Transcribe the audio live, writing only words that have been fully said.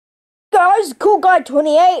guys, it's Cool Guy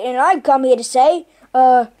 28, and I come here to say,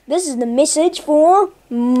 this is the message for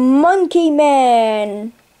Monkey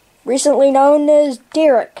Man, recently known as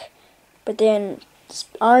Derek. But then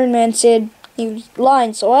Iron Man said he was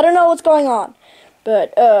lying, so I don't know what's going on.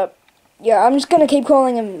 But, yeah, I'm just gonna keep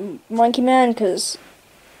calling him Monkey Man, because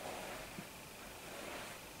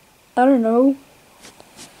I don't know.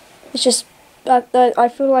 It's just, I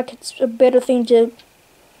feel like it's a better thing to,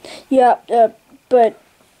 yeah, but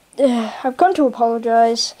I've come to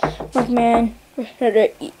apologize, Monkey Man.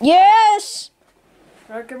 Yes!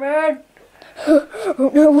 Monkey Man!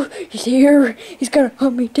 Oh no, he's here. He's gonna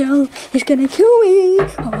hunt me down. He's gonna kill me.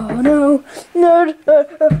 Oh no. No.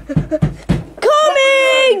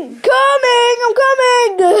 Coming! I'm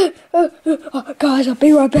coming! Guys, I'll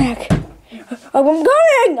be right back. I'm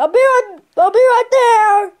coming! I'll be right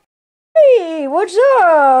there! Hey, what's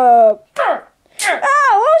up? What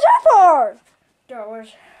was that for? That was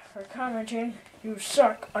for commenting. You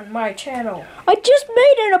suck on my channel. I just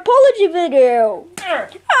made an apology video.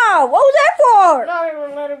 What was that for? Not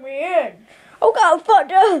even letting me in. Oh God,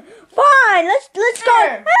 fine. Let's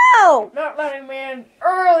go. Help! Not letting me in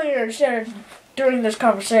earlier instead of doing this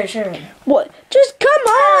conversation. What? Just come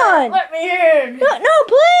on. Let me in. No,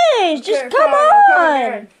 please. Just Okay, come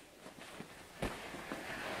fine, on.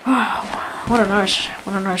 Wow, what a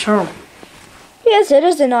nice home. Yes, it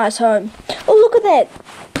is a nice home. Oh, look at that.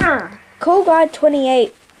 Cool Guy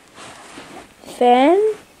 28 fan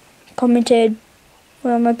commented,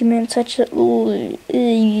 "Well, Monkey Man such a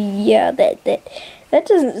yeah, that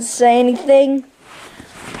doesn't say anything."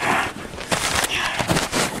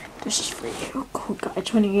 This is for you, Cool Guy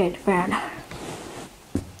 28 fan.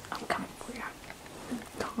 I'm coming for you.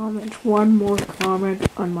 Comment one more comment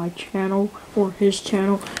on my channel or his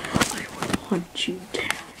channel, I will hunt you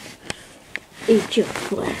down, eat your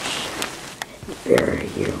flesh, and bury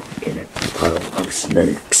you in a pile of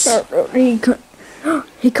snakes.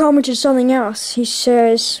 He commented something else. He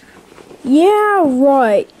says, "Yeah,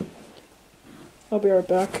 right." I'll be right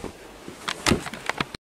back.